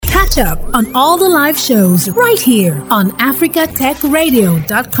Catch up on all the live shows right here on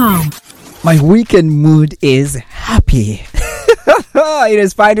africatechradio.com. My weekend mood is happy. It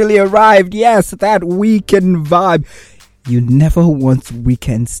has finally arrived. Yes, that weekend vibe. You never want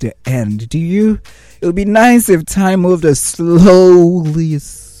weekends to end, do you? It would be nice if time moved as slowly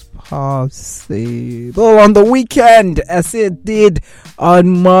as possible on the weekend as it did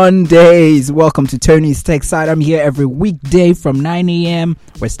on Mondays. Welcome to Tony's Tech Side. I'm here every weekday from 9 a.m.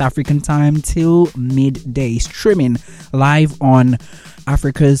 West African time till midday, streaming live on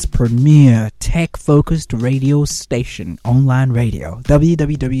Africa's premier tech-focused radio station, online radio,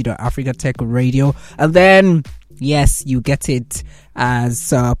 www.africatechradio. And then, yes, you get it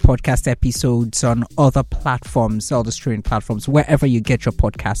as podcast episodes on other platforms, all the streaming platforms, wherever you get your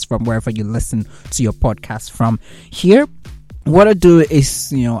podcasts from, wherever you listen to your podcast from. Here, what I do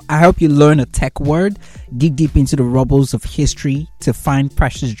is, I help you learn a tech word, dig deep into the rubbles of history to find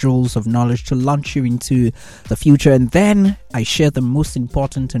precious jewels of knowledge to launch you into the future. And then I share the most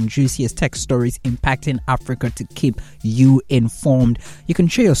important and juiciest tech stories impacting Africa to keep you informed. You can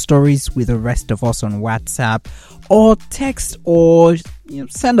share your stories with the rest of us on WhatsApp or text or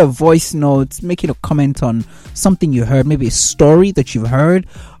send a voice note, making a comment on something you heard, maybe a story that you've heard,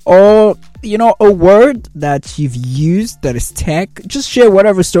 or a word that you've used that is tech. Just share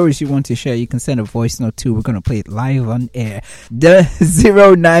whatever stories you want to share. You can send a voice note too. We're going to play it live on air. The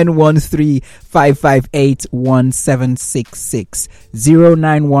 0913-558-1766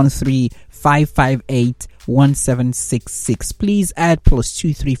 0913-558-1766. Please add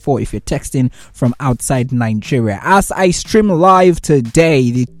 +234 if you're texting from outside Nigeria. As I stream live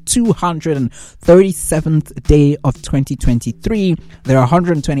today, the 237th day of 2023. There are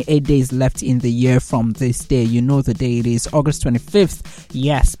 128 days left in the year from this day. You know the day it is, August 25th.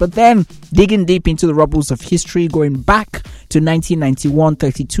 Yes, but then digging deep into the rubbles of history, going back to 1991,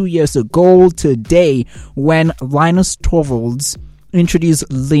 32 years ago today, when Linus introduced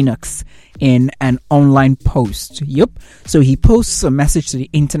Linux in an online post. Yep. So he posts a message to the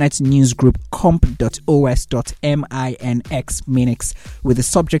internet news group comp.os.minx with the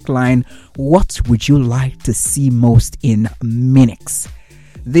subject line, "What would you like to see most in Minix?"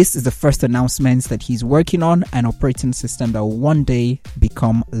 This is the first announcement that he's working on an operating system that will one day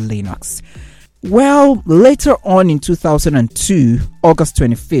become Linux. Well, later on in 2002, August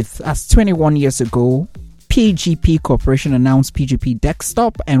 25th, that's 21 years ago, PGP Corporation announced PGP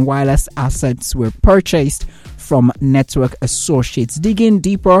desktop and wireless assets were purchased from Network Associates. Digging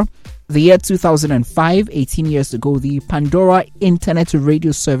deeper, the year 2005, 18 years ago, the Pandora Internet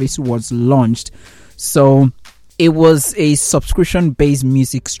Radio Service was launched. So it was a subscription-based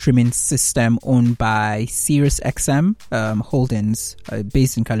music streaming system owned by SiriusXM Holdings,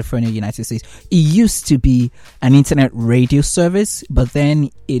 based in California, United States. It used to be an internet radio service, but then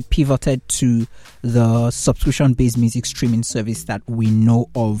it pivoted to the subscription-based music streaming service that we know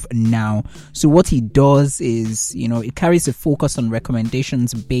of now. So what he does is, it carries a focus on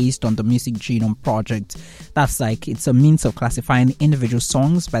recommendations based on the Music Genome Project. That's like, it's a means of classifying individual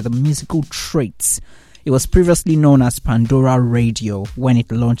songs by the musical traits. It was previously known as Pandora Radio when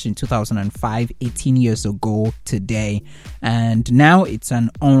it launched in 2005, 18 years ago today. And now it's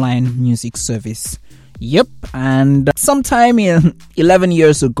an online music service. Yep. And sometime in 11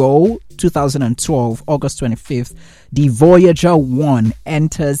 years ago, 2012, August 25th, the Voyager 1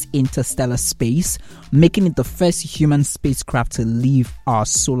 enters interstellar space, making it the first human spacecraft to leave our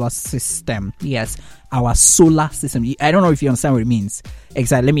solar system. Yes, our solar system. I don't know if you understand what it means.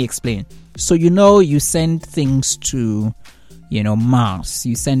 Exactly. Let me explain. So, you send things to, Mars.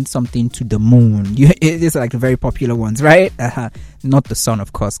 You send something to the moon. These are like the very popular ones, right? Not the sun,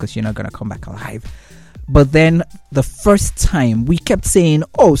 of course, because you're not going to come back alive. But then the first time we kept saying,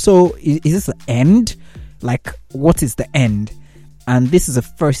 oh, so is this the end? Like, what is the end? And this is the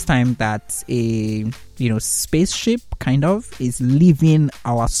first time that a, spaceship kind of is leaving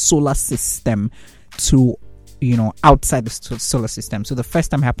our solar system to, outside the solar system. So the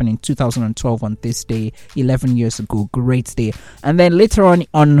first time happened in 2012 on this day, 11 years ago. Great day. And then later on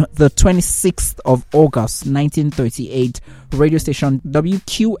the 26th of August, 1938, radio station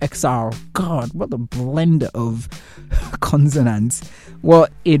WQXR. God, what a blend of consonants. Well,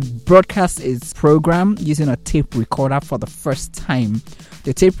 it broadcast its program using a tape recorder for the first time.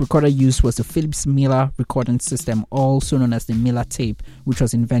 The tape recorder used was the Philips Miller recording system, also known as the Miller tape, which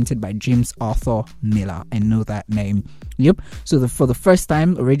was invented by James Arthur Miller. I know that name. Yep. So for the first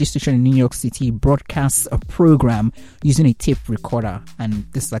time, a radio station in New York City broadcasts a program using a tape recorder. And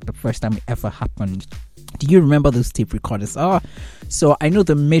this is like the first time it ever happened. Do you remember those tape recorders? So I know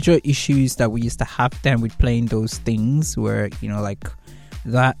the major issues that we used to have then with playing those things were,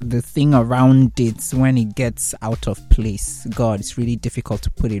 that the thing around it, when it gets out of place, God, it's really difficult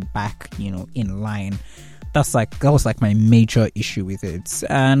to put it back, in line. That was like my major issue with it.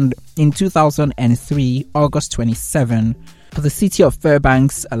 And in 2003, August 27, the city of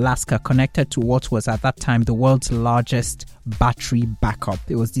Fairbanks, Alaska, connected to what was at that time the world's largest battery backup.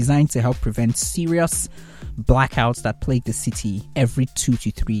 It was designed to help prevent serious blackouts that plagued the city every 2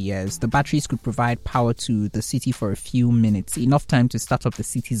 to 3 years. The batteries could provide power to the city for a few minutes, enough time to start up the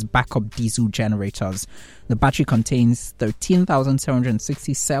city's backup diesel generators. The battery contains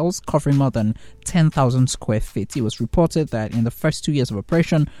 13,760 cells covering more than 10,000 square feet. It was reported that in the first 2 years of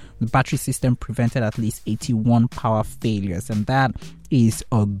operation, the battery system prevented at least 81 power failures, and that is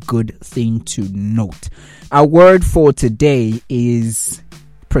a good thing to note. Our word for today is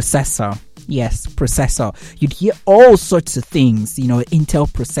processor. Yes, processor. You'd hear all sorts of things, Intel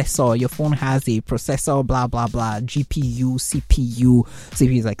processor, your phone has a processor, blah, blah, blah, GPU, CPU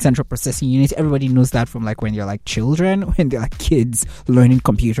is like central processing unit. Everybody knows that from like when you're like children, when they're like kids learning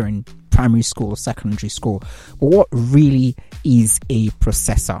computer in primary school or secondary school. But what really is a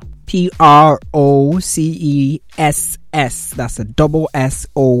processor? Process. That's a double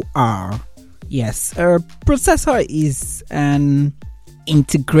SOR. Yes, a processor is an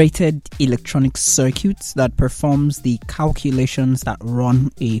integrated electronic circuit that performs the calculations that run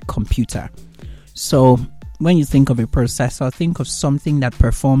a computer. So when you think of a processor, think of something that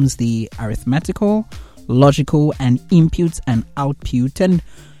performs the arithmetical, logical, and input and output and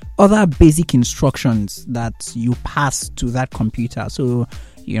other basic instructions that you pass to that computer. So,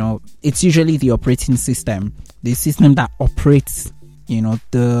 it's usually the operating system, the system that operates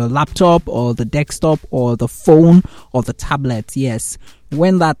the laptop or the desktop or the phone or the tablet. Yes,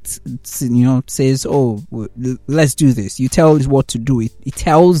 when that says, oh, let's do this, you tell it what to do. It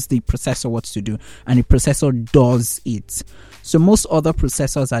tells the processor what to do, and the processor does it. So most other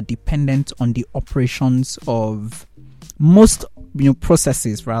processors are dependent on the operations of most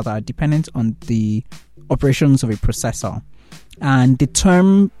processes rather are dependent on the operations of a processor. And the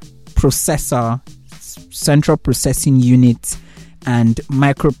term processor, central processing unit, and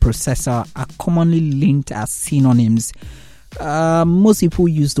microprocessor are commonly linked as synonyms. Most people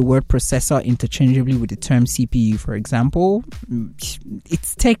use the word processor interchangeably with the term CPU, for example.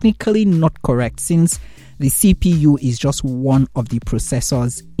 It's technically not correct, since the CPU is just one of the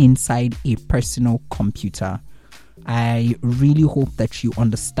processors inside a personal computer. I really hope that you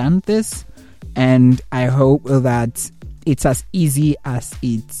understand this, and I hope that it's as easy as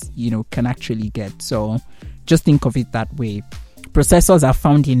it can actually get. So just think of it that way. Processors are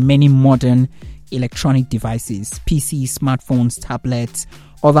found in many modern electronic devices, PCs, smartphones, tablets,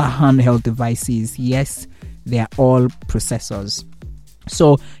 other handheld devices. Yes, they are all processors.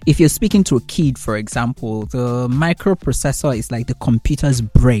 So if you're speaking to a kid, for example, the microprocessor is like the computer's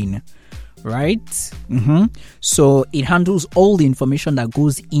brain, right? So it handles all the information that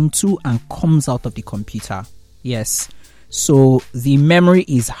goes into and comes out of the computer. Yes. So the memory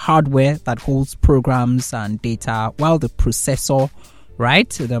is hardware that holds programs and data, while the processor, right,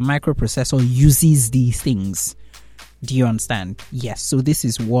 the microprocessor, uses these things. Do you understand? Yes. So this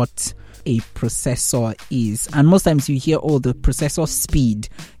is what a processor is. And most times you hear, the processor speed.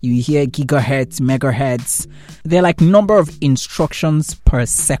 You hear gigahertz, megahertz. They're like number of instructions per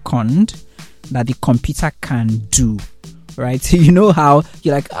second that the computer can do. Right, so you know how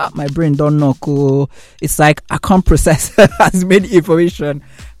you're like, my brain don't know. Cool. It's like I can't process as many information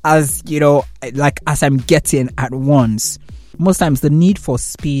as as I'm getting at once. Most times the need for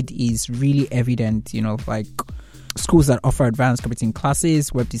speed is really evident. Like schools that offer advanced computing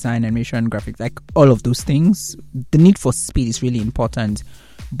classes, web design, animation, graphics, like all of those things. The need for speed is really important.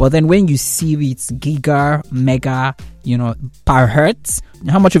 But then when you see it's giga, mega, per hertz,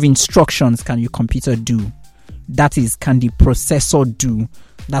 how much of instructions can your computer do? That is, can the processor do?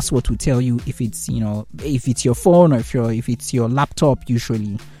 That's what will tell you if it's if it's your phone or if it's your laptop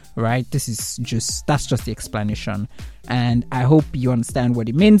usually, right? That's just the explanation, and I hope you understand what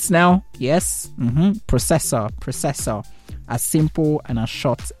it means now. Yes, processor, as simple and as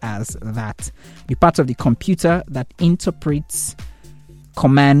short as that. The part of the computer that interprets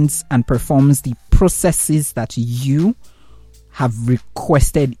commands and performs the processes that you have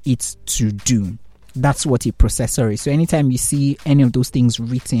requested it to do. That's what a processor is. So anytime you see any of those things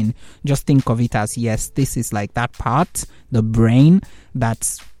written, just think of it as, yes, this is like that part, the brain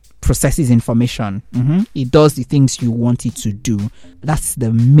that processes information. It does the things you want it to do. That's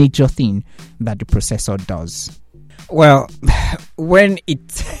the major thing that the processor does. Well, when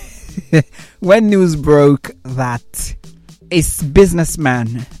news broke that a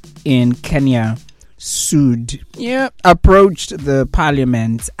businessman in Kenya sued, approached the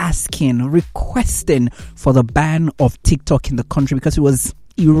parliament requesting for the ban of TikTok in the country because it was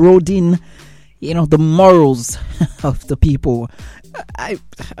eroding, the morals of the people. I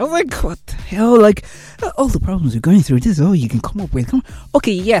was like, what the hell? Like, all the problems we're going through, this is all you can come up with.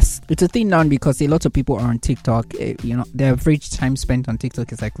 Okay, yes, it's a thing now because a lot of people are on TikTok. The average time spent on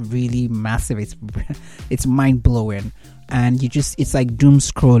TikTok is like really massive. It's mind blowing. And it's like doom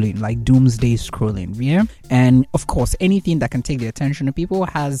scrolling, like doomsday scrolling, yeah? And of course, anything that can take the attention of people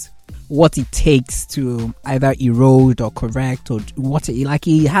has what it takes to either erode or correct, or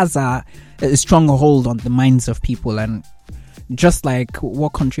it has a strong hold on the minds of people. And just like what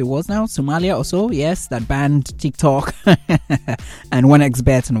country was now, Somalia or so, yes, that banned TikTok and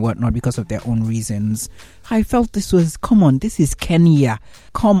 1xBet and whatnot because of their own reasons. I felt this is Kenya.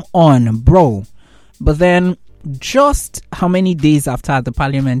 Come on, bro. But then, just how many days after the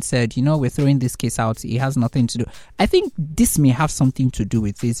parliament said, we're throwing this case out, it has nothing to do. I think this may have something to do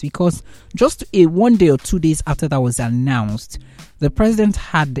with this, because just 1 day or 2 days after that was announced, the president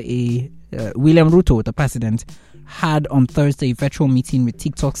had William Ruto, the president, had on Thursday a virtual meeting with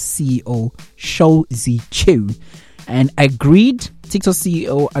TikTok's CEO, Shou Zichu, and TikTok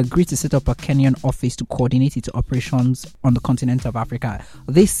CEO agreed to set up a Kenyan office to coordinate its operations on the continent of Africa.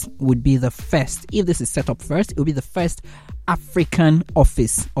 This would be the first, if this is set up first, it will be the first African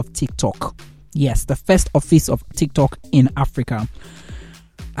office of TikTok. Yes, the first office of TikTok in Africa.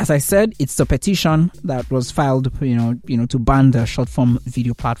 As I said, it's a petition that was filed, to ban the short-form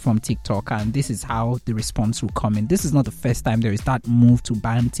video platform TikTok, and this is how the response will come in. This is not the first time there is that move to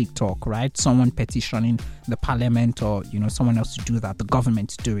ban TikTok, right? Someone petitioning the parliament or, someone else to do that, the government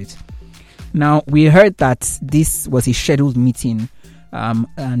to do it. Now, we heard that this was a scheduled meeting,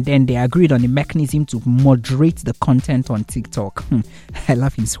 and then they agreed on a mechanism to moderate the content on TikTok. I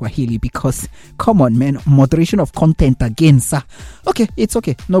laugh in Swahili because, come on, man, moderation of content again, sir. Okay, it's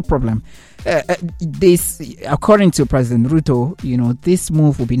okay, no problem. This, according to President Ruto, this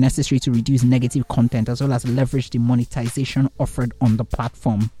move will be necessary to reduce negative content as well as leverage the monetization offered on the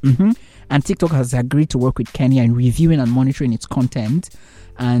platform. And TikTok has agreed to work with Kenya in reviewing and monitoring its content.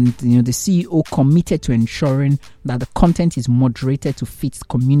 And the CEO committed to ensuring that the content is moderated to fit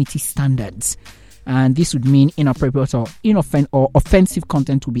community standards. And this would mean inappropriate or offensive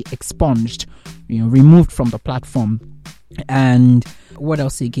content will be expunged, removed from the platform. And what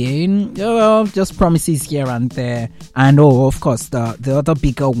else again? Just promises here and there. And of course, the other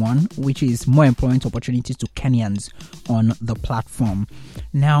bigger one, which is more employment opportunities to Kenyans on the platform.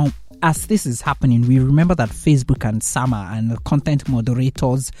 Now, as this is happening, we remember that Facebook and Sama and the content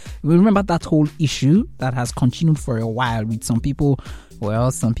moderators, we remember that whole issue that has continued for a while with some people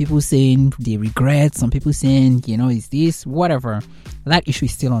saying they regret, some people saying, is this, whatever. That issue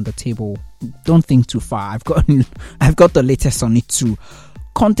is still on the table. Don't think too far. I've got the latest on it too.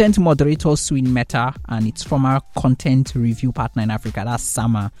 Content moderators suing Meta and its former content review partner in Africa, that's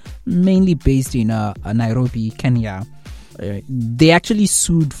Sama, mainly based in Nairobi, Kenya. They actually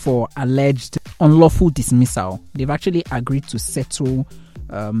sued for alleged unlawful dismissal. They've actually agreed to settle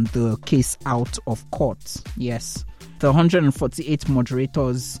the case out of court. Yes. The 148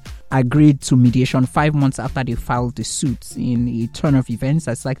 moderators agreed to mediation 5 months after they filed the suit in a turn of events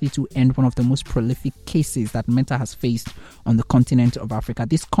that's likely to end one of the most prolific cases that Meta has faced on the continent of Africa.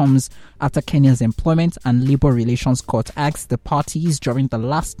 This comes after Kenya's Employment and Labor Relations Court asked the parties during the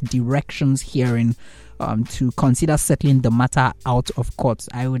last directions hearing to consider settling the matter out of court.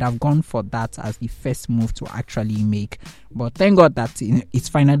 I would have gone for that as the first move to actually make. But thank God that it's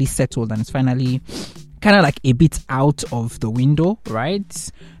finally settled and it's finally kind of like a bit out of the window,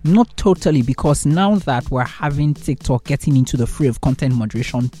 right? Not totally, because now that we're having TikTok getting into the fray of content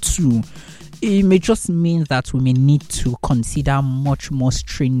moderation too, it may just mean that we may need to consider much more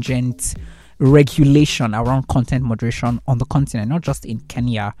stringent regulation around content moderation on the continent, not just in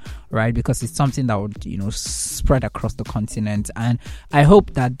Kenya, right? Because it's something that would, spread across the continent. And I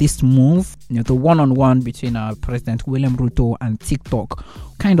hope that this move, the one-on-one between President William Ruto and TikTok,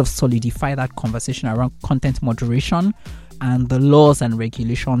 kind of solidify that conversation around content moderation and the laws and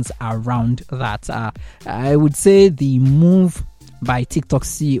regulations around that. I would say the move by TikTok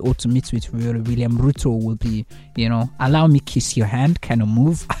CEO to meet with William Ruto will be, allow me kiss your hand kind of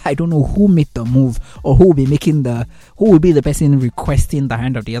move. I don't know who made the move or who will be the person requesting the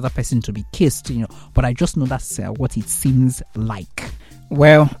hand of the other person to be kissed, but I just know that's what it seems like.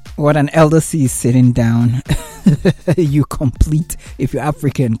 Well, what an elder sees sitting down, you complete. If you're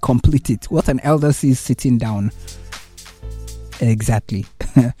African, complete it. What an elder sees sitting down. Exactly.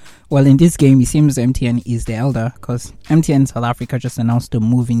 Well, in this game, it seems MTN is the elder because MTN South Africa just announced to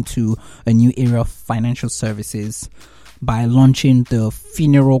move into a new area of financial services by launching the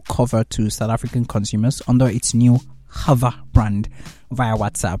funeral cover to South African consumers under its new Hover brand via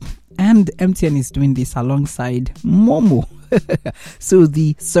WhatsApp. And MTN is doing this alongside Momo. So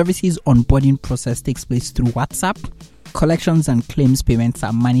the services onboarding process takes place through WhatsApp. Collections and claims payments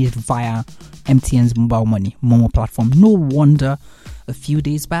are managed via MTN's mobile money Momo platform. No wonder a few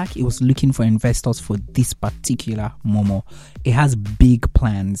days back it was looking for investors for this particular Momo. It has big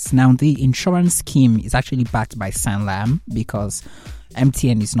plans. Now the insurance scheme is actually backed by Sanlam because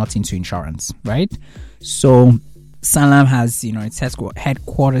MTN is not into insurance, right? So Sanlam has, its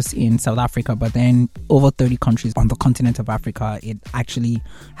headquarters in South Africa, but then over 30 countries on the continent of Africa. It actually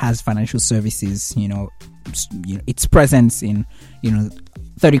has financial services, its presence in,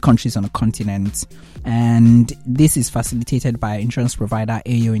 30 countries on the continent. And this is facilitated by insurance provider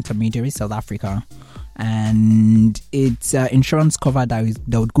AO Intermediary South Africa. And it's insurance cover that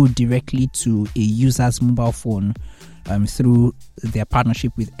would go directly to a user's mobile phone through their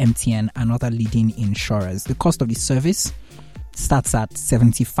partnership with MTN and other leading insurers. The cost of the service starts at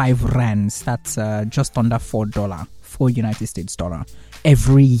 75 rands. That's just under $4 United States dollar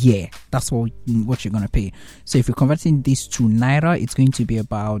every year. That's what you're going to pay. So if you're converting this to Naira, it's going to be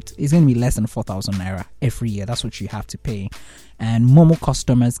less than 4,000 Naira every year. That's what you have to pay. And Momo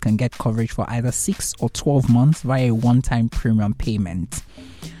customers can get coverage for either 6 or 12 months via a one-time premium payment.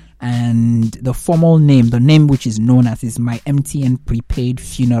 And the formal name, the name which is known as, is My MTN Prepaid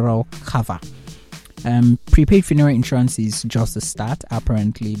Funeral Cover. Prepaid funeral insurance is just a start,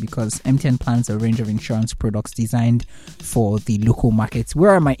 apparently, because MTN plans a range of insurance products designed for the local markets. Where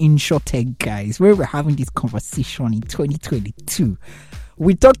are my InsurTech guys? Where we're having this conversation in 2022.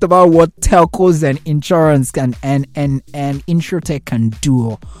 We talked about what telcos and insurance and InsurTech can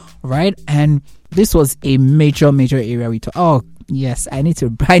do, right? And this was a major area we talked. Oh, yes, I need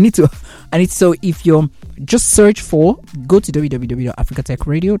to. So if you're just go to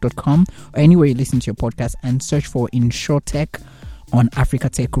www.africatechradio.com or anywhere you listen to your podcast and search for InsurTech on Africa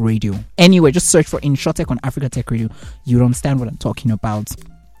Tech Radio. Anyway, just search for InsurTech on Africa Tech Radio. You'll understand what I'm talking about.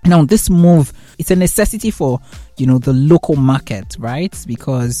 Now, this move, it's a necessity for, the local market, right?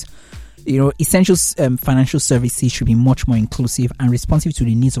 Because essential financial services should be much more inclusive and responsive to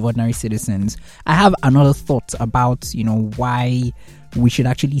the needs of ordinary citizens. I have another thought about, why we should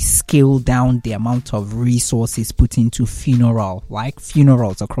actually scale down the amount of resources put into funerals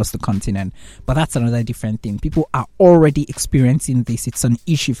across the continent. But that's another different thing. People are already experiencing this. It's an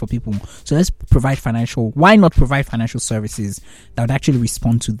issue for people. So why not provide financial services that would actually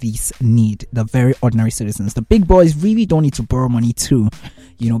respond to this need, the very ordinary citizens? The big boys really don't need to borrow money to,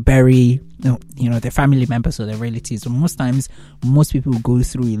 bury, their family members or their relatives. So most times, most people go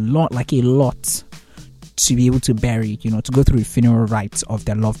through a lot to be able to bury, to go through the funeral rites of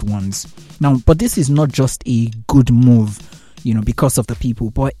their loved ones. Now, but this is not just a good move, because of the people,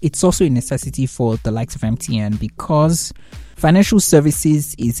 but it's also a necessity for the likes of MTN, because financial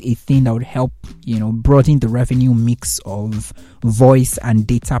services is a thing that would help, broaden the revenue mix of voice and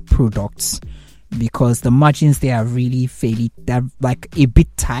data products, because the margins there are really they're like a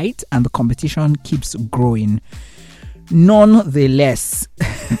bit tight and the competition keeps growing. Nonetheless,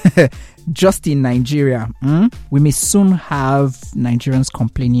 just in Nigeria, we may soon have Nigerians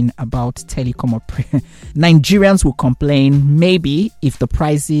complaining about telecom operators. Nigerians will complain maybe if the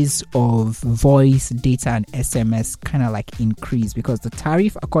prices of voice, data and SMS kind of increase, because the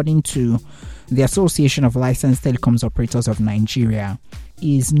tariff, according to the Association of Licensed Telecoms Operators of Nigeria,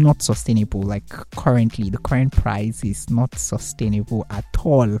 is not sustainable. Currently, the current price is not sustainable at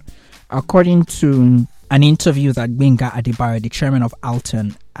all. According to an interview that Benga Adebayo, the chairman of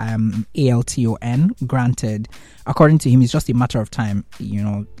Alton, ALTON, granted, according to him, it's just a matter of time.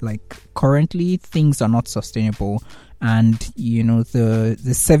 Currently things are not sustainable, and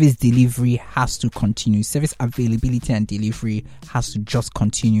the service delivery has to continue. Service availability and delivery has to just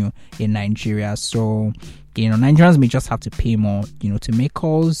continue in Nigeria. So Nigerians may just have to pay more, to make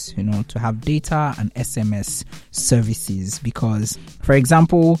calls, to have data and SMS services, because, for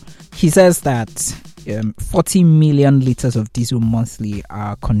example, he says that 40 million liters of diesel monthly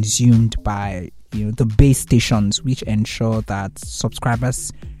are consumed by the base stations, which ensure that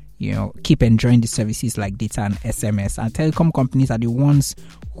subscribers keep enjoying the services like data and SMS. And telecom companies are the ones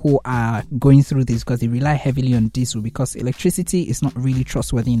who are going through this because they rely heavily on diesel, because electricity is not really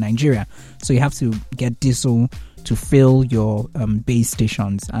trustworthy in Nigeria. So you have to get diesel, to fill your base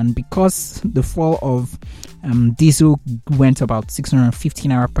stations. And because the fall of diesel went about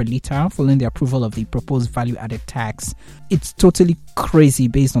 615 naira per litre following the approval of the proposed value-added tax, it's totally crazy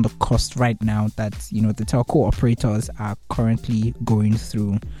based on the cost right now that the telco operators are currently going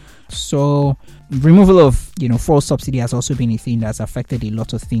through. So removal of fuel subsidy has also been a thing that's affected a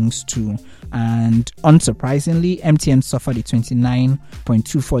lot of things too, and unsurprisingly MTN suffered a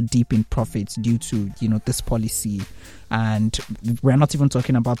 29.24 dip in profits due to this policy. And we're not even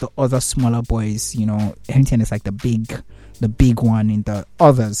talking about the other smaller boys. MTN is like the big one in the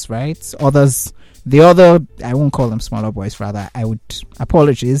others, right? I won't call them smaller boys, rather I would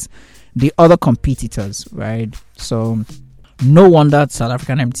apologize, the other competitors, right? So no wonder South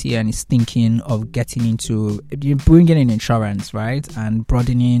African MTN is thinking of getting into bringing in insurance, right? And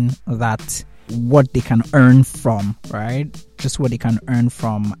broadening that, what they can earn from, right? Just what they can earn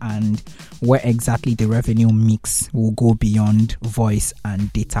from, and where exactly the revenue mix will go beyond voice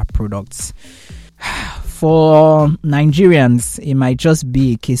and data products. For Nigerians, it might just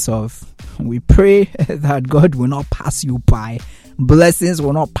be a case of, we pray that God will not pass you by. Blessings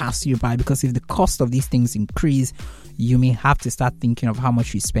will not pass you by, because if the cost of these things increase, you may have to start thinking of how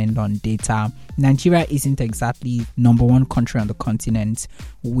much you spend on data. Nigeria isn't exactly number one country on the continent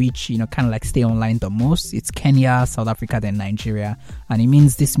which kind of like stay online the most. It's Kenya, South Africa, then Nigeria, and it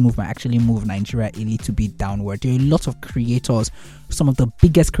means this move might actually move Nigeria a little bit downward. There are a lot of creators. Some of the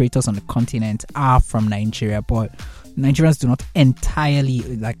biggest creators on the continent are from Nigeria, but Nigerians do not entirely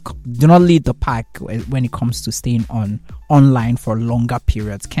do not lead the pack when it comes to staying online for longer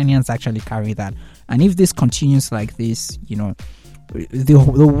periods. Kenyans actually carry that, and if this continues like this,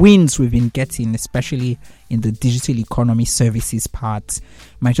 the wins we've been getting, especially in the digital economy services part,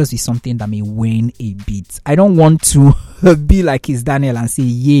 might just be something that may wane a bit. I don't want to be like his Daniel and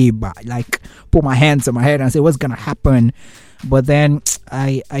say but put my hands on my head and say what's gonna happen, but then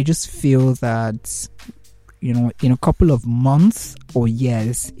I just feel that in a couple of months or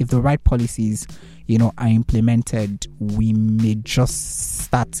years, if the right policies are implemented, we may just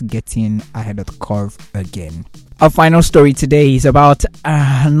start getting ahead of the curve again. Our final story today is about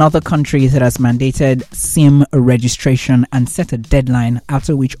another country that has mandated SIM registration and set a deadline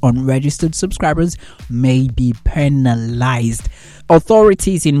after which unregistered subscribers may be penalized.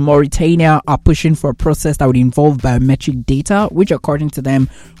 Authorities in Mauritania are pushing for a process that would involve biometric data, which according to them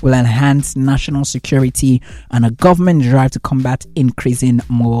will enhance national security and a government drive to combat increasing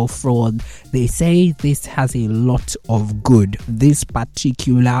mobile fraud. They say this has a lot of good, this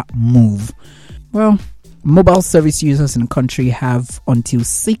particular move. Well, mobile service users in the country have until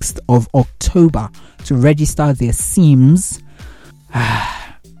 6th of October to register their SIMs.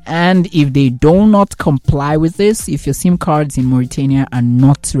 And if they do not comply with this, if your SIM cards in Mauritania are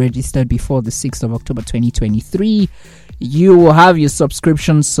not registered before the 6th of October 2023, you will have your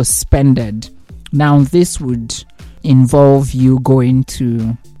subscription suspended. Now, this would involve you going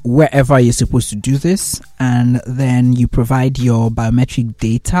to wherever you're supposed to do this, and then you provide your biometric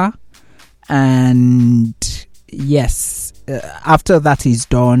data. And yes, after that is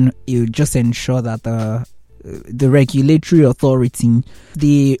done, you just ensure that the regulatory authority,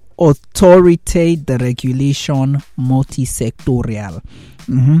 the regulation multi-sectorial.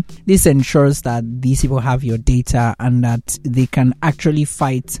 This ensures that these people have your data and that they can actually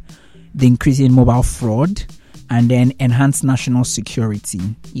fight the increasing mobile fraud and then enhance national security.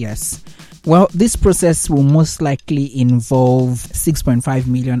 Yes. Well, this process will most likely involve 6.5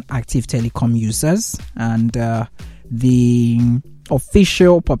 million active telecom users, and the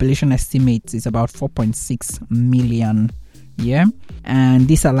official population estimate is about 4.6 million. Yeah, and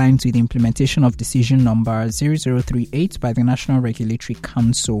this aligns with the implementation of decision number 0038 by the National Regulatory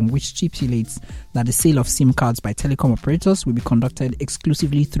Council, which stipulates that the sale of SIM cards by telecom operators will be conducted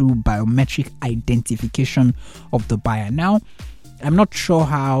exclusively through biometric identification of the buyer. Now, I'm not sure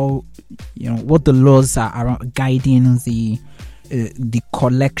how, what the laws are around guiding the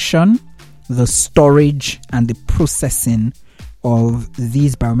collection, the storage, and the processing of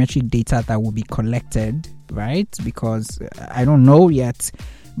these biometric data that will be collected, right? Because I don't know yet,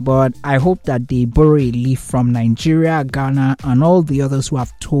 but I hope that they borrow a leaf from Nigeria, Ghana, and all the others who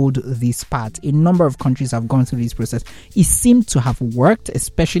have told this part. A number of countries have gone through this process. It seemed to have worked,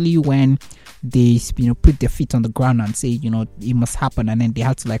 especially when they put their feet on the ground and say it must happen, and then they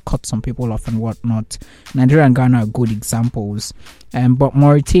had to cut some people off and whatnot. Nigeria and Ghana are good examples, but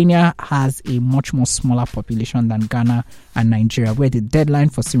Mauritania has a much more smaller population than Ghana and Nigeria, where the deadline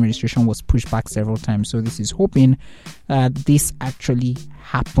for SIM registration was pushed back several times. So this is hoping this actually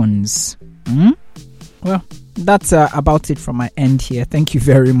happens. Well, that's about it from my end here. Thank you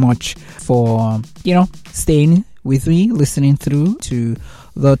very much for staying with me, listening through to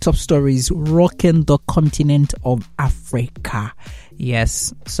the top stories rocking the continent of Africa.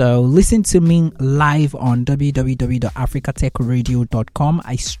 Yes, so listen to me live on www.africatechradio.com.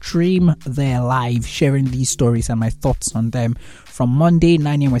 I stream there live, sharing these stories and my thoughts on them from Monday,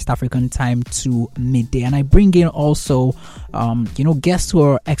 9 a.m. West African time to midday. And I bring in also, guests who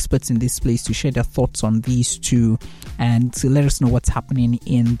are experts in this place to share their thoughts on these too and to let us know what's happening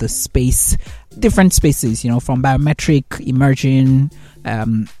in the space, different spaces, from biometric, emerging,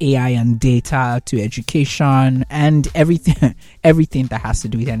 AI and data to education and everything that has to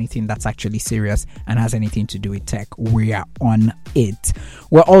do with anything that's actually serious and has anything to do with tech. We are on it.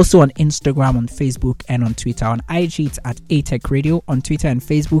 We're also on Instagram, on Facebook, and on Twitter. On IG, it's at ATech Radio. On Twitter and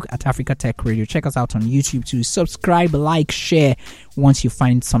Facebook, at Africa Tech Radio. Check us out on YouTube too. Subscribe, like, share once you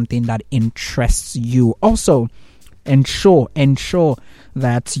find something that interests you. Also, ensure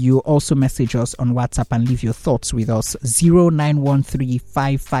that you also message us on WhatsApp and leave your thoughts with us.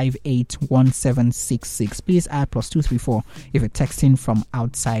 0913-558-1766. Please add +234 if you're texting from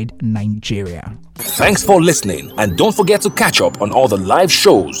outside Nigeria. Thanks for listening, and don't forget to catch up on all the live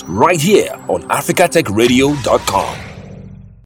shows right here on africatechradio.com.